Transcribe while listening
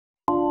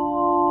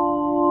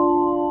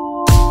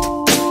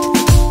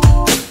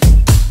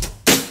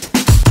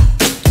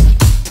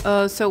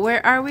So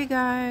where are we, We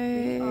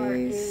guys? are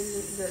in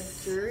the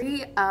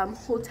jury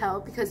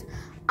hotel because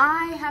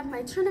I have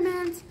my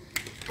tournament,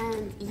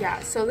 and yeah,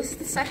 so this is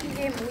the second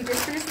game. We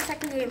just finished the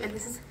second game, and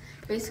this is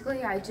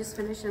basically I just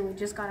finished and we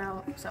just got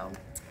out. So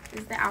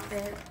this is the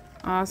outfit.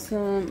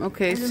 Awesome.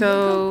 Okay,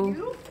 so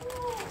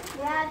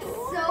That's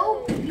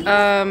so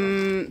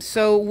beautiful.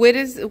 so what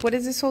is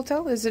this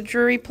hotel? Is it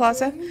Drury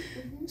Plaza?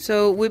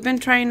 So we've been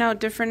trying out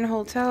different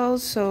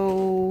hotels.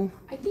 So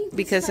I think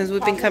because since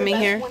we've been coming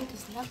here,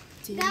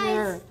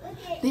 Guys,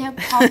 they have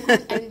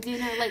popcorn and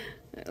dinner. Like,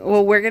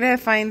 well, we're gonna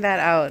find that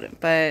out.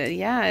 But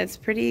yeah, it's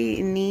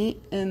pretty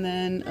neat. And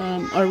then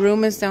our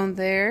room is down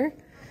there.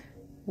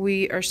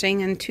 We are staying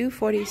in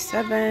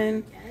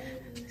 247.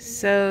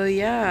 So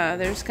yeah,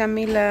 there's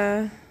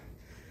Camila.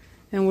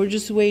 And we're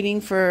just waiting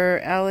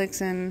for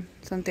Alex and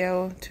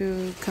Santiago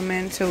to come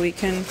in so we're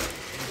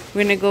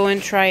gonna go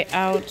and try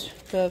out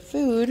the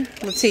food.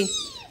 Let's see.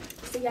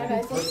 so yeah,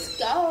 guys, let's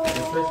go.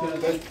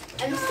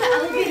 And it's the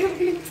elevator.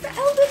 It's the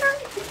elevator.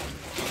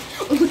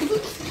 Oh, look at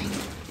this.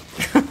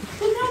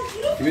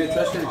 Give me a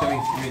trash can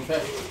coming. Give me a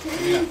trash.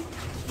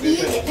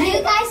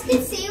 You guys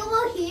can see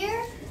over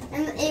here,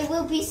 and it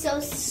will be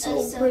so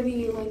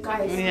Pretty, like,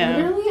 guys. Yeah.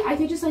 Literally, I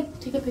could just like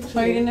take a picture.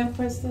 Are you gonna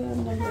press the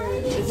number?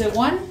 Is it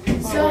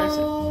 1?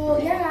 So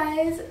yeah,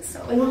 guys.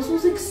 So it also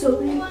was like so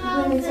pretty.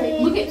 And it's like,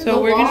 look at. So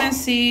the we're loft. gonna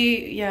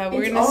see. Yeah,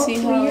 we're It's gonna all see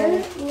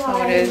clear,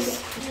 how it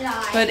is.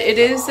 But it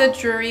is the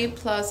Drury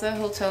Plaza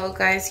Hotel,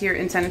 guys, here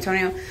in San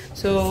Antonio.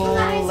 So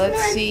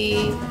let's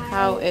see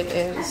how it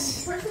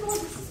is. First of all,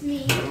 this is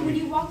me. When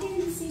you walk in,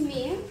 you see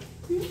me.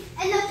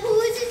 And the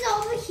pool is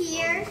over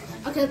here.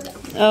 Okay, let's go.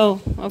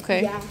 Oh,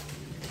 okay. Yeah.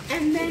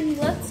 And then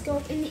let's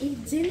go and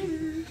eat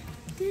dinner.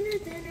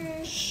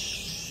 Dinner.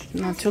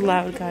 Not too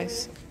loud,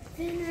 guys.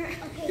 Dinner.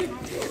 Okay,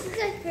 guys, this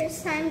is our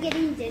first time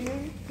getting dinner.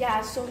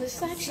 Yeah, so this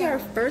is actually our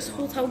first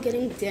hotel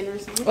getting dinner.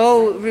 So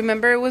Oh,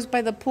 remember it was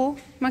by the pool,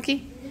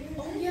 Maki?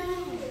 oh yeah.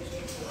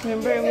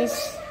 Remember it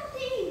was.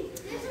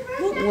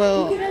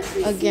 Well,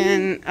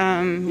 again,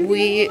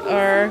 we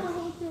are.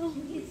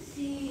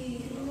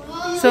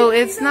 So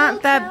it's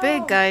not that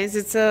big, guys.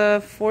 It's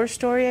a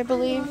 4-story, I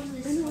believe.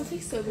 I know, it's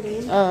like so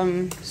big. So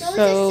it's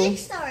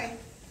a 6-story.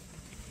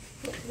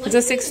 It's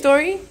a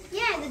 6-story?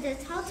 Yeah, the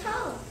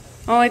hotel.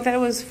 Oh, I thought it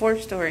was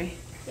 4-story.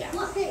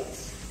 Look it.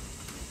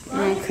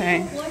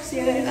 Okay. I'm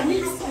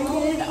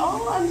excited.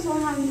 Oh, I'm so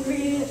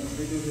hungry.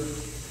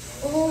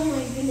 Oh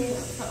my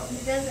goodness.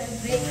 That's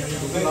a big.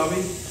 To the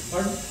lobby.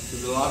 Pardon? To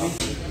the lobby.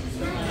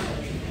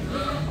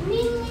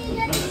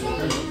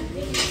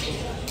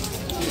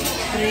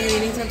 Are you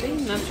eating something?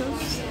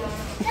 Nachos?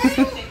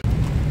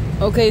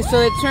 Okay, so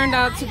it turned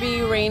out to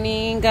be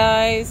raining,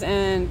 guys,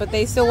 but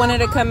they still wanted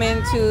to come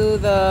into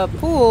the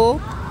pool,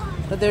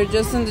 but they're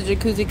just in the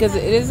jacuzzi because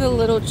it is a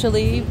little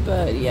chilly.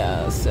 But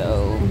yeah,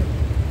 so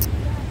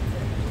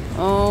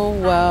oh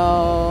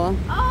well.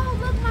 Oh,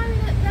 look, Mommy,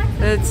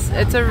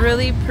 It's a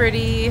really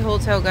pretty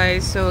hotel,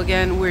 guys. So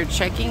again, we're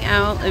checking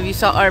out. If you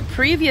saw our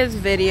previous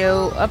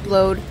video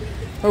upload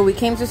where we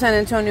came to San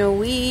Antonio,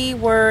 we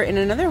were in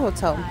another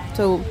hotel.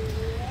 So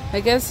I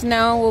guess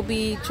now we'll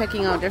be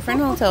checking out different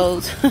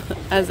hotels,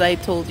 as I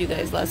told you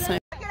guys last time.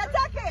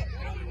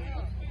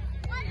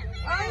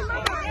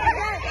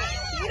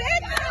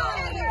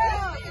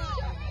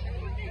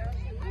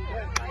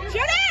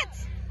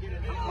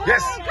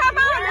 Yes. Come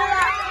on!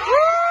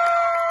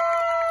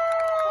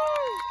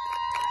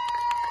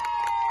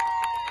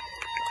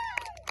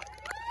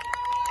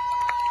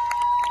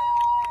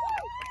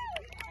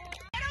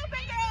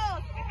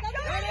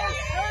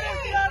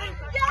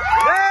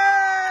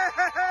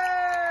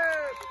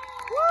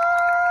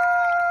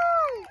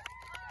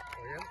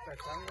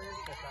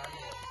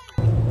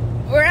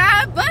 We're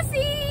at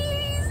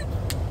Bussies!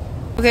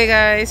 Okay,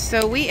 guys,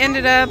 so we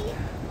ended up,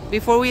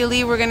 before we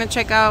leave, we're gonna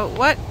check out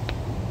what?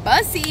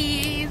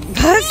 Bussies.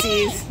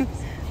 Bussies.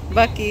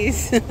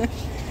 Bucky's.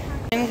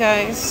 And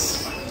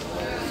guys,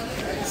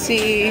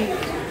 see,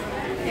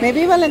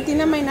 maybe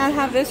Valentina might not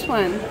have this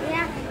one.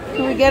 Yeah.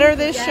 Can we get her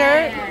this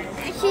shirt?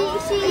 She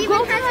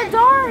even has a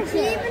door. She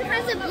even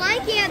has a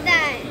blanket at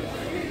that.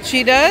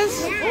 She does?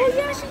 Oh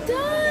yeah, she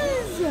does.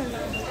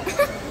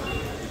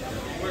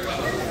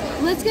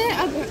 Let's get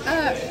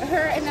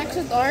her an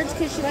extra large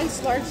because she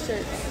likes large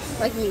shirts,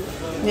 like me.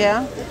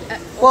 Yeah.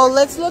 Well,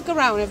 let's look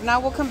around. If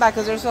not, we'll come back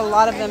because there's a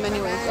lot of them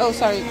anyways. Oh,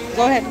 sorry.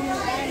 Go ahead.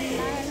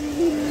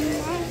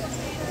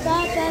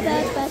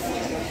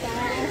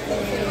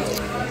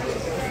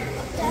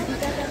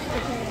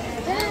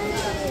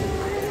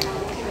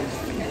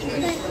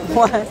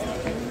 What?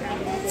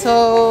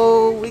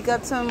 So we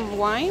got some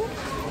wine.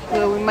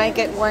 Well, we might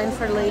get wine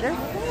for later.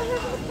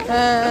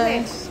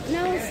 And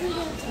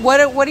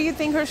what do you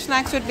think her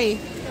snacks would be?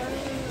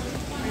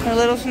 Her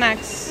little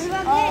snacks.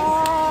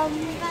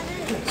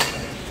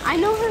 I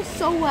know her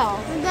so well.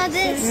 What about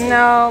this?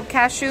 No,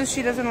 cashews.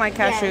 She doesn't like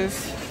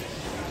cashews.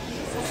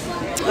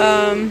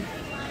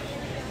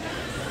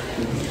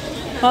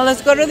 Well,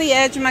 let's go to the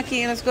edge,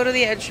 Maki. Let's go to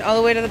the edge, all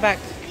the way to the back.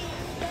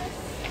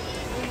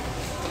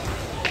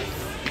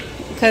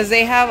 because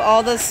they have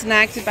all the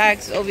snack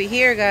bags over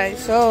here,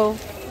 guys. So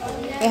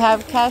they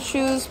have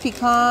cashews,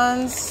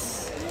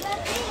 pecans,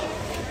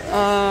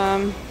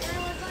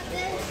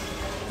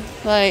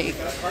 like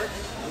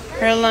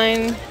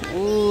hairline.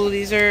 Ooh,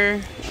 these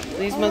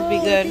must be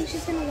good. I think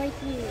she's gonna like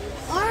these.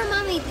 Or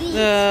mommy, these.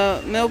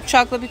 The milk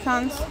chocolate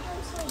pecans.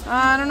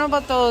 I don't know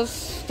about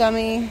those,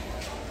 dummy.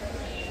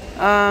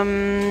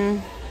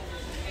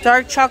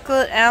 Dark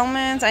chocolate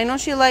almonds. I know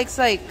she likes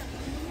like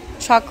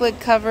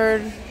chocolate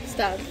covered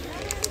Stuff.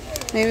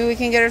 Maybe we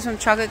can get her some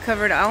chocolate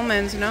covered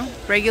almonds, no?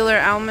 Regular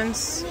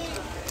almonds.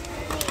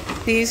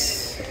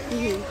 These.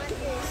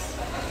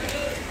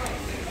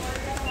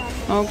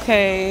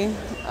 Okay.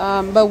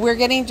 But we're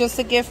getting just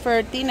a gift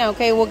for Tina,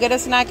 okay? We'll get a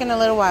snack in a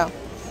little while.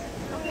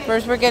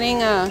 First we're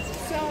getting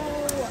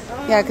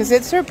yeah, because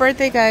it's her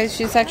birthday, guys.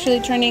 She's actually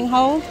turning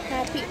how old?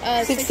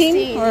 Happy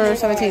 16 or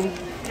 17?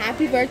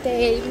 Happy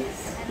birthday.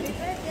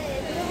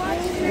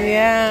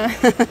 Yeah.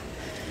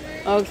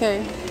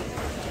 Okay.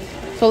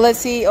 So let's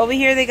see. Over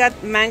here they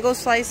got mango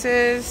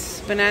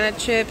slices, banana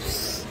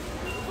chips,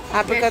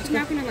 apricots, She's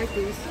not gonna like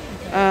these.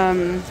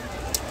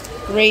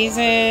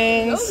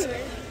 raisins.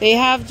 They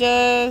have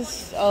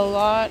just a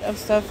lot of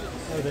stuff.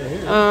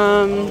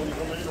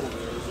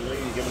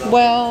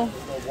 Well,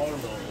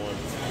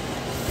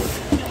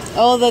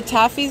 oh, the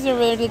taffies are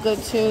really good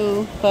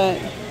too, but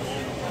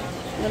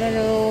I don't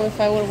know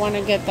if I would want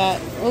to get that.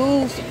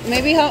 Ooh,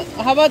 maybe how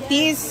about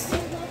these?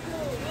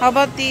 How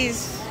about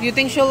these? You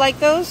think she'll like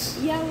those?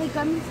 Yeah, like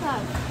gummy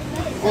stuff.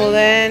 Well,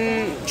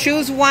 then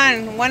choose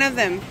one of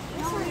them.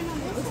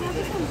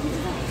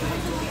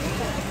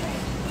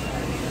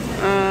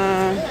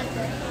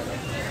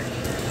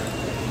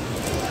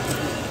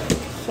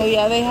 So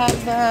yeah, they have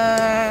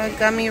the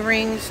gummy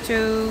rings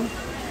too.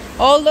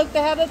 Oh, look,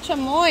 they have the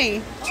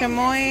chamoy.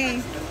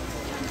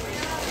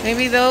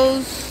 Maybe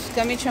those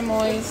gummy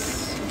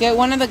chamoys. Get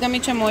one of the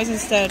gummy chamoys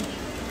instead.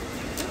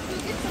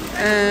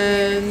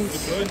 And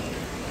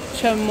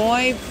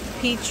chamoy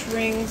peach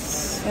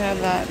rings. They have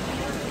that.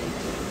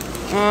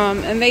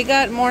 And they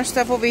got more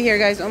stuff over here,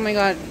 guys. Oh my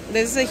god,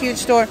 this is a huge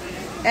store.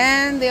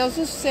 And they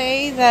also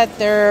say that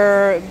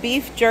their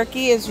beef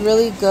jerky is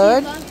really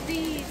good.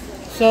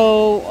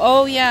 So,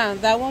 oh yeah,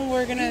 that one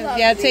we're gonna,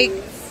 yeah, take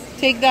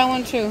that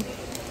one too.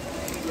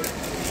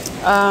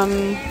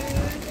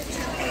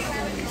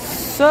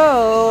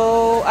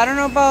 So I don't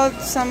know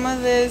about some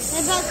of this.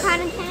 What about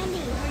cotton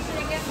candy?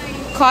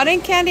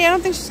 Cotton candy? I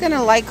don't think she's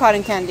gonna like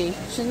cotton candy.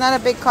 She's not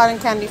a big cotton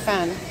candy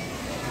fan.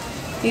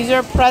 These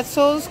are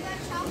pretzels.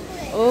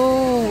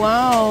 Oh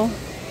wow,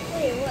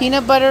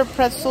 peanut butter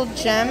pretzel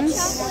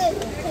gems.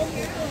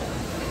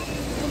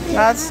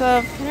 Lots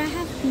of. Can I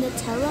have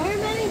Nutella?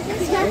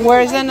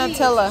 Where's the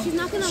Nutella?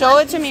 Show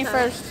it to me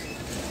stuff. first.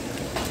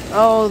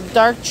 Oh,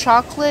 dark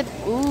chocolate.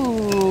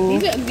 Ooh.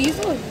 These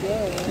look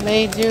good.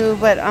 They do,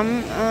 but I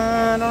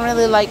don't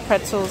really like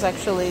pretzels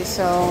actually,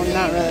 so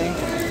not really.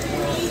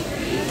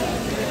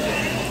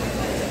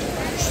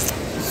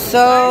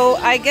 So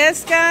I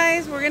guess,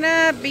 guys, we're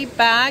gonna be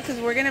back because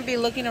we're gonna be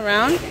looking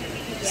around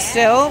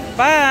still,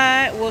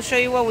 but we'll show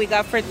you what we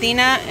got for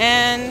Tina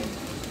and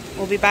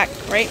we'll be back,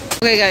 right?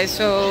 Okay, guys,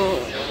 so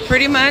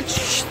pretty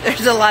much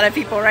there's a lot of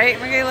people, right,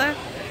 Michaela?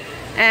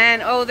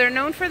 And oh, they're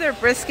known for their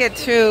brisket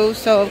too.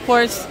 So of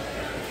course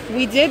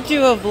we did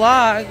do a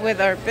vlog with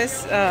our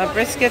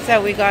briskets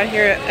that we got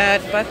here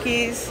at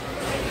Buc-ee's.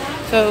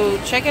 So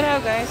check it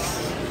out, guys.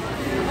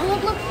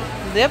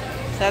 Yep,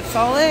 that's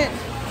all it.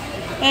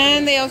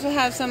 And they also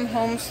have some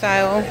home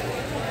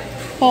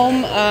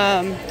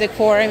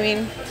decor, I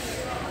mean.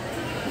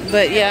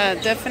 But yeah,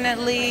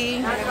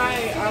 definitely.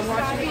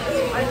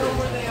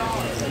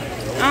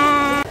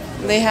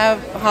 They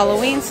have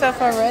Halloween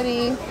stuff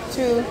already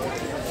too.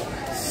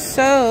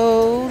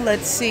 So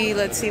let's see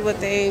what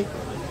they.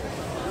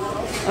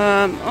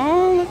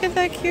 Oh, look at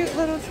that cute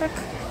little truck.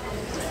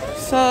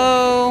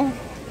 So,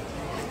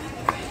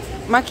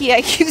 Maki,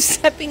 I keep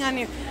stepping on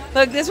you.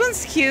 Look, this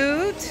one's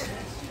cute.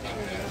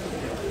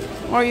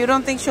 Or you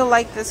don't think she'll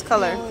like this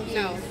color?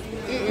 No.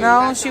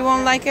 No, she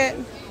won't like it?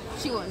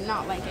 She will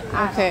not like it.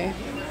 Okay.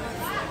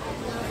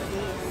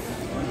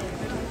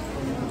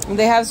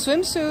 They have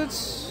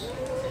swimsuits.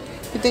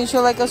 You think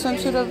she'll like a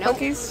swimsuit of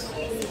Buc-ee's?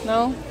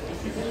 No?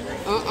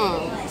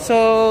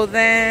 So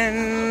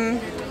then...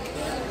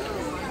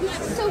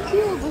 It's so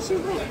cute, but she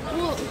won't.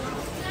 Well,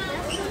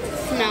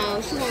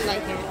 no, she won't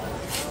like it.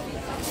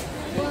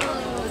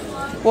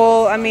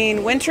 Well, I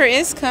mean, winter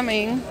is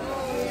coming.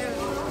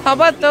 How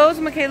about those,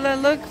 Michaela?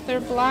 Look, they're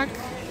black.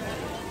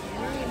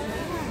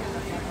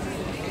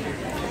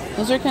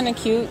 Those are kind of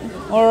cute.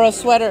 Or a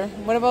sweater.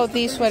 What about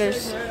these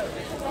sweaters?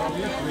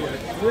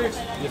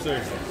 Yes,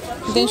 sir.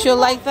 You think she'll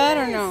like that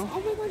or no? Oh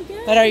my god,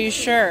 yeah. But are you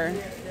sure?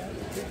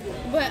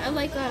 But I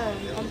like a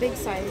big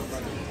size.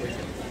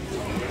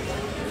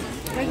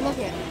 Like, look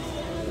at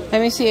it.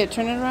 Let me see it.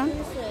 Turn it around.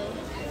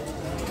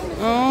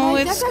 Oh,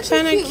 Like, it's that's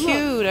kind actually of cute,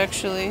 cute,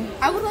 actually.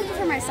 I would like it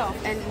for myself.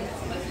 And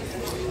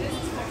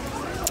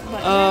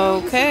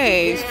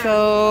Okay,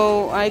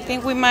 so I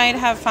think we might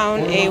have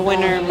found a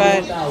winner,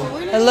 but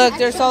look,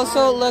 there's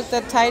also, look,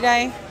 the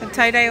tie-dye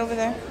over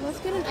there. Let's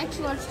get an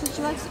extra large because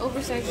she likes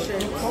oversized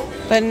shirts.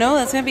 But no,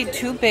 that's gonna be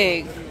too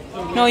big.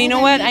 No, you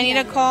know what? I need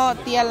to call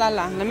Tia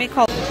Lala. Let me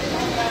call.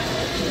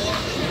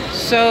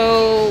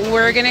 So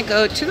we're gonna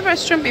go to the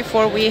restaurant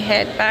before we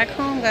head back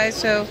home, guys.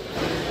 So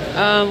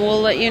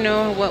we'll let you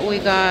know what we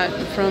got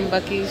from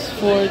Buc-ee's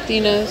for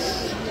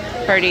Tina's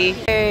party.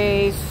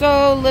 Okay,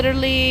 so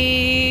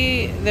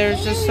literally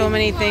there's just so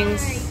many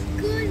things. Oh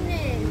my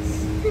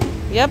goodness.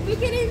 Yep. We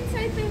get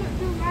inside the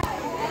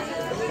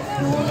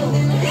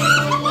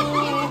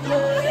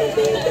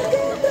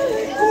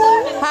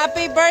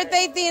Happy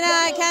birthday, Tina.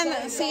 I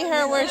can't see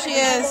her where she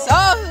is.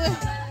 Oh,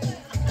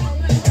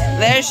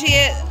 there she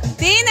is.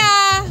 Tina,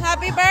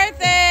 happy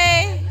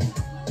birthday.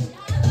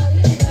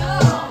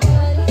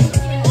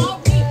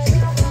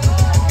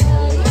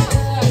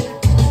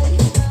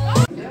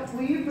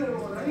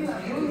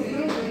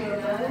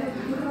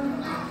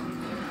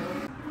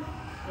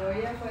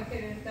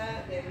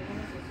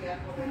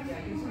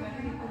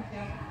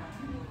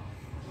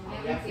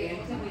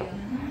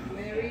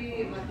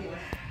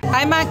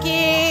 Hi,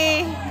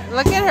 Maki.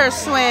 Look at her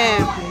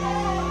swim.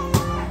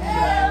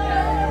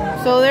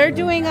 So they're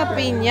doing a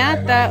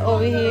piñata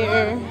over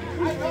here.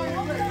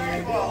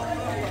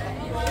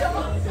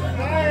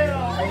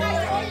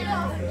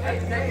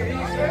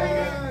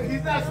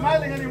 He's not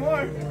smiling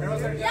anymore.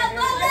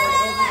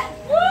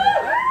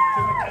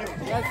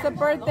 That's the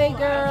birthday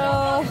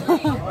girl.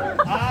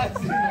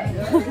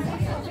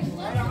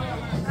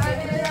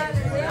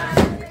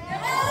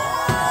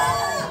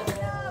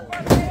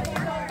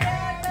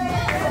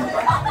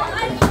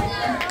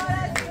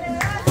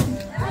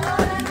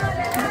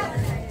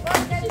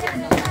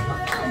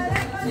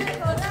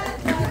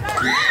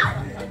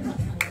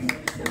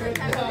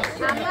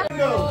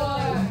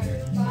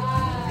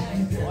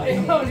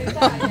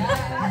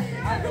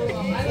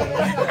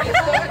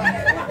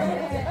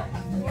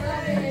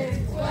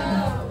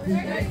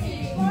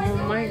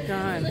 Oh my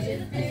God.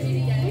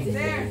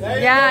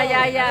 Yeah. Oh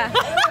my God.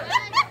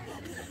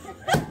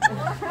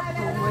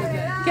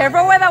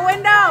 Careful with the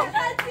window.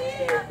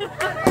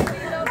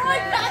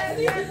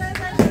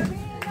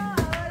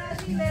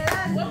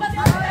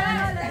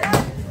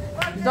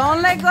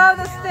 Don't let go of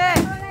the stick.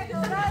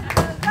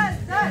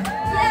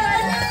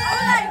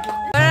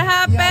 What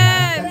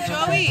happened,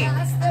 Joey?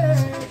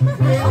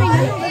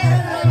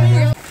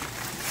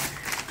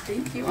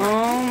 Thank you.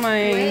 Oh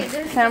my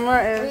camera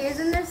is. Wait,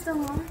 isn't there still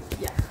more?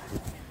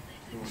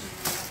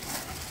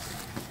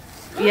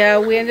 Yeah,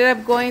 we ended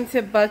up going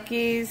to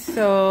Buc-ee's,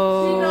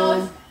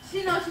 so.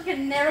 She knows she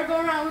can never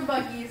go around with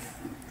Buc-ee's.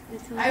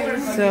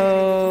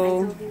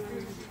 So.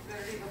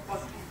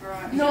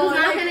 No, Who's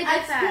not gonna at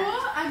get that? school,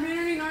 I'm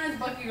literally known as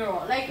Buc-ee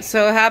girl. Like,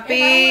 So happy if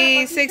I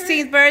wear a Buc-ee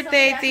 16th shirt,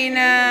 birthday, somebody Tina.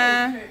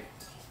 has to wear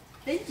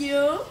a Thank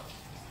you.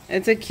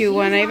 It's a cute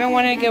one. I even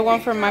wanted to get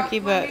one for Maki,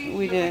 but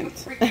we didn't.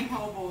 Freaking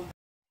hobo.